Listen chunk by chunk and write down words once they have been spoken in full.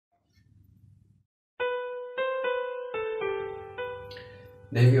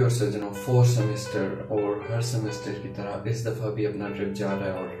देवी और सज्जनों, 4 सेमेस्टर और हर सेमेस्टर की तरह इस दफ़ा भी अपना ट्रिप जा रहा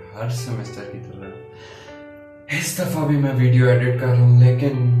है और हर सेमेस्टर की तरह इस दफ़ा भी मैं वीडियो एडिट कर रहा हूँ,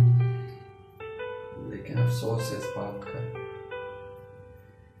 लेकिन अफसोस है इस बात का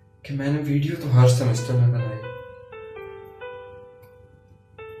कि मैंने वीडियो तो हर सेमेस्टर में बनाई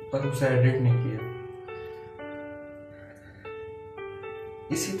पर उसे एडिट नहीं किया।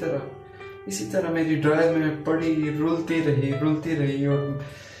 इसी तरह मेरी ड्राइव में पड़ी रुलती रही और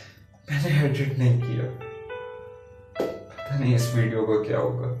मैंने एडिट नहीं किया। पता नहीं इस वीडियो को क्या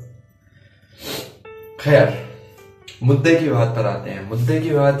होगा। खैर, मुद्दे की बात पर आते हैं। मुद्दे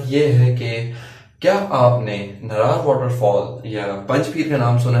की बात यह है कि क्या आपने नरार वाटरफॉल या पंजपीर का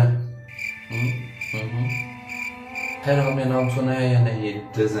नाम सुना है? खैर, आपने नाम सुना है या नहीं,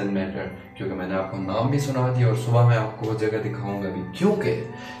 इट डजंट मैटर, क्योंकि मैंने आपको नाम भी सुना दिया और सुबह मैं आपको वो जगह दिखाऊंगा भी, क्योंकि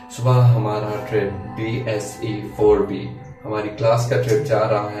सुबह हमारा ट्रिप BSE 4B हमारी क्लास का ट्रिप जा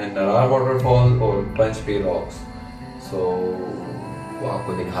रहा है नरार वाटरफॉल और पंजपीर रॉक्स। सो वो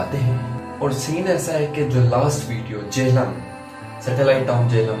आपको दिखाते हैं। और सीन ऐसा है कि जो last video Jhelum, satellite town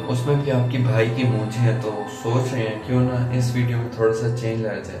Jhelum, उसमें भी आपकी भाई की मूंछें हैं, तो सोच रहे हैं क्यों ना इस वीडियो में थोड़ा सा चेंज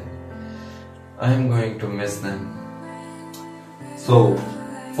लाया जाए। I am going to miss them. So,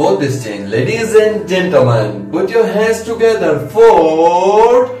 for this change, ladies and gentlemen, put your hands together for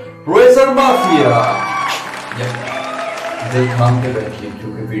Razor Mafia. दिल थाम के बैठिए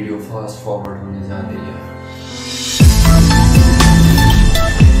क्योंकि वीडियो फास्ट फॉरवर्ड होने जा रही है।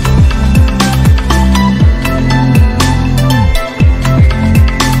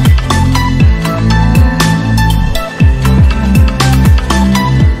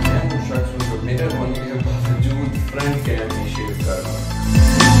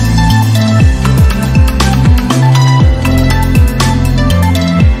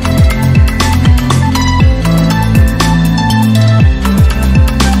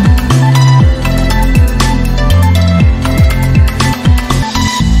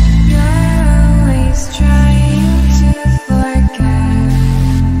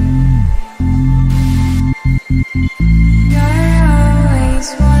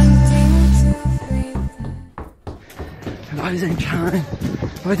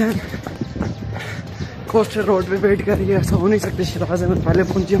 कोस्टर रोड पे वेट कर रही है, ऐसा हो नहीं सकते। शिराज में पहले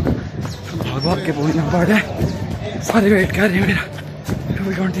पहुंची हूँ, भाग के पहुंचना पड़ रहा है। सारे वेट कर रहे हैं मेरा,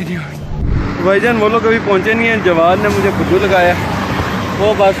 कभी कंटिन्यू। भाईजान वो लोग कभी पहुंचे नहीं है। जवान ने मुझे खुद लगाया, वो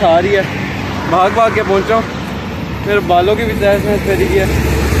बस आ रही है, भाग के पहुंचा हूँ। मेरे बालों की भी तहस में करी है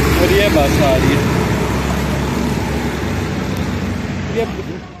और ये बस आ रही है।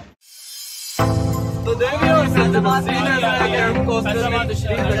 तो देवी और सज्जन कोस्टर में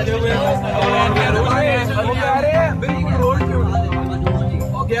तशरीफ रखे हुए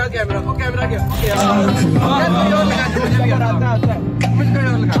गया कैमरा गया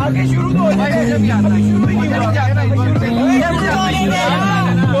आगे शुरू तो हो जाए।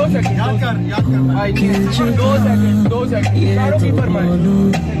 दो सेकंड की फरमाइश।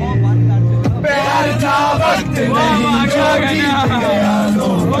 प्यार था वक्त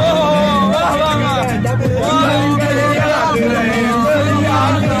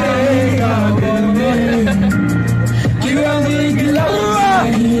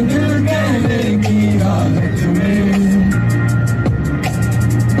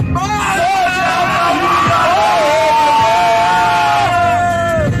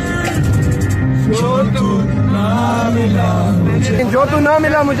जो तू ना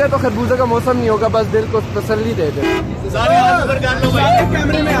मिला मुझे तो खरबूजे का मौसम नहीं होगा, बस दिल को तसल्ली दे दे।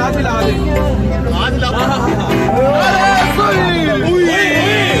 कैमरे में हाथ हिला दे, हाथ हिला।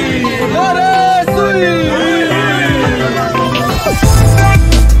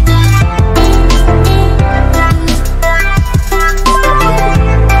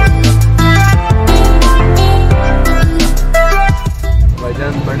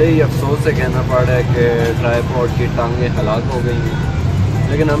 भाईजान बड़े ही अफसोस से कहना पड़ रहा है कि ट्राइपॉड की टांगें हलाक हो गई हैं,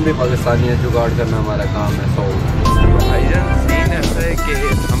 लेकिन हम भी पाकिस्तानी हैं, जुगाड़ करना हमारा काम है। सो भाईजान सीन ऐसा है कि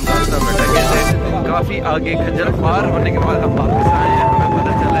हम रास्ता भटके थे, काफ़ी आगे खज्जर पार होने के बाद हम वापस आए हैं। हमें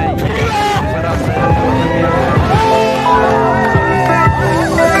पता चला है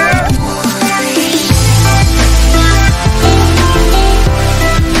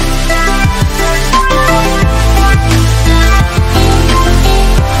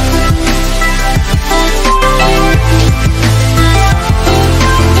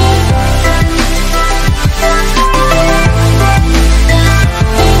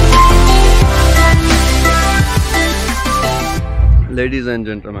Ladies and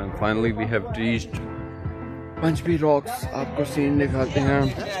gentlemen, finally we have reached Panjpir rocks. आपको सीन दिखाते हैं,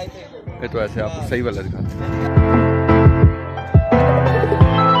 ये तो ऐसे आपको सही वाला दिखाते हैं।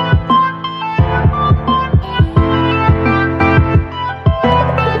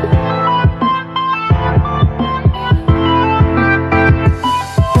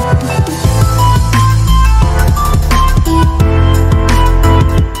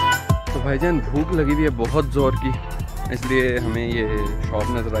 भाईजान भूख लगी हुई है बहुत ज़ोर की, इसलिए हमें ये शॉप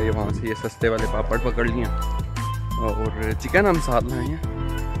नज़र आई है, वहाँ से ये सस्ते वाले पापड़ पकड़ लिए और चिकन हम साथ लाए हैं,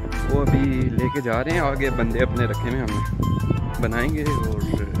 वो अभी लेके जा रहे हैं। आगे बंदे अपने रखे हुए हमने, बनाएंगे और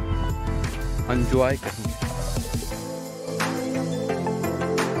एंजॉय करेंगे।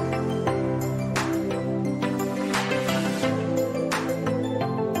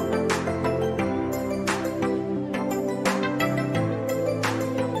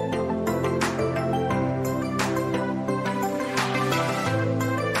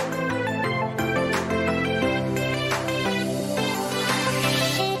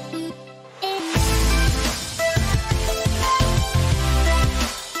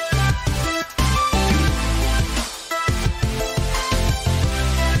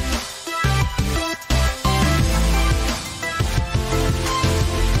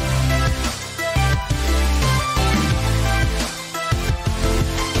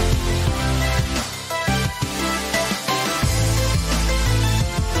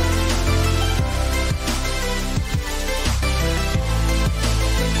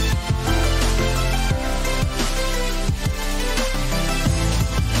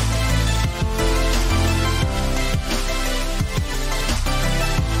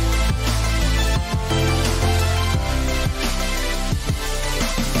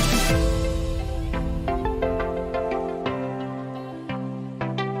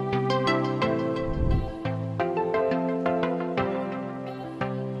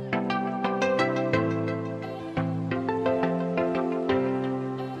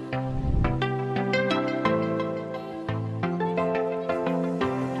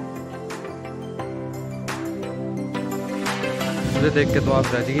 मुझे देख के तो आप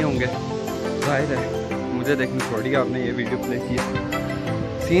राजी होंगे, जाहिर है, मुझे देखनी छोड़ी आपने ये वीडियो प्ले किया।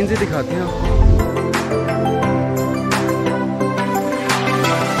 सीन से दिखाते हैं आपको।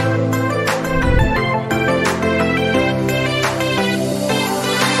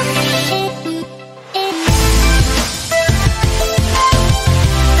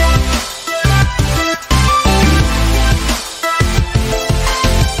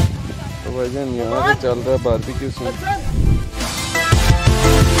 तो भाईजान यहाँ पे चल रहा है बारबेक्यू सीन।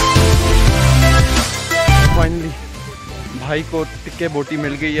 फाइनली भाई को टिक्के बोटी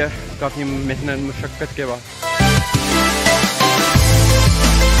मिल गई है काफ़ी मेहनत मुशक्क़त के बाद।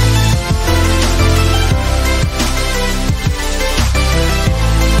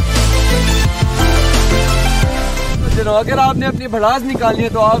 चलो अगर आपने अपनी भड़ास निकाली है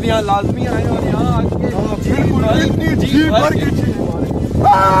तो आप यहाँ लाजमी आए और यहाँ आके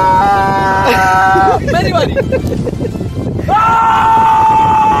मेरी बारी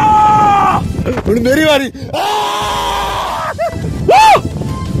मेरी बारी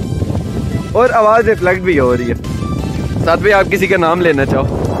और आवाज रिफ्लेक्ट भी हो रही है। साथ में आप किसी का नाम लेना चाहो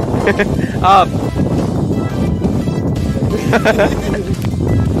आप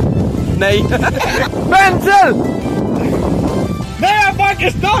नहीं कैंसल, नया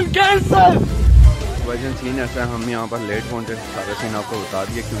पाकिस्तान कैंसल। वजन सीन ऐसा है, हम यहाँ पर लेट पहुंचे, सारा सीन आपको बता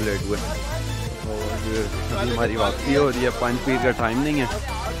दिया क्यों लेट हुए। और अभी हमारी वापसी हो रही है, पंजपीर का टाइम नहीं है,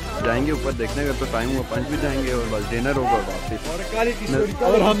 जाएंगे ऊपर देखने का तो टाइम हुआ, पंच भी जाएंगे और बस डिनर होगा वापस।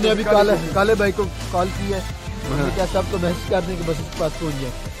 और हमने अभी काले भाई को कॉल की है, क्या सब तो मैसेज कर दें कि बस इसके पास पहुंच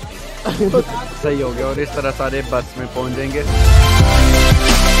जाए। सही हो गया और इस तरह सारे बस में पहुंच जाएंगे। अब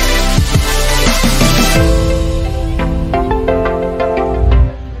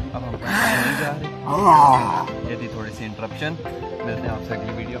हम जा रहे हैं, ये थी थोड़ी सी इंटरप्शन, मिलते हैं आपसे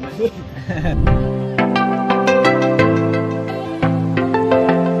अगली वीडियो में।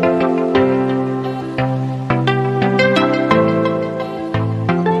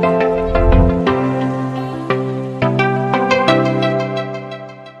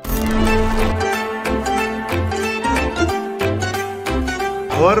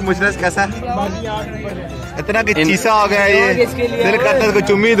 और मुझे कैसा इतना कि चीसा हो गया ये, दिल करता है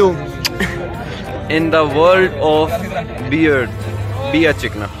चुम्मी दूं। In the world of beard, be a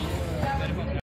चिकना।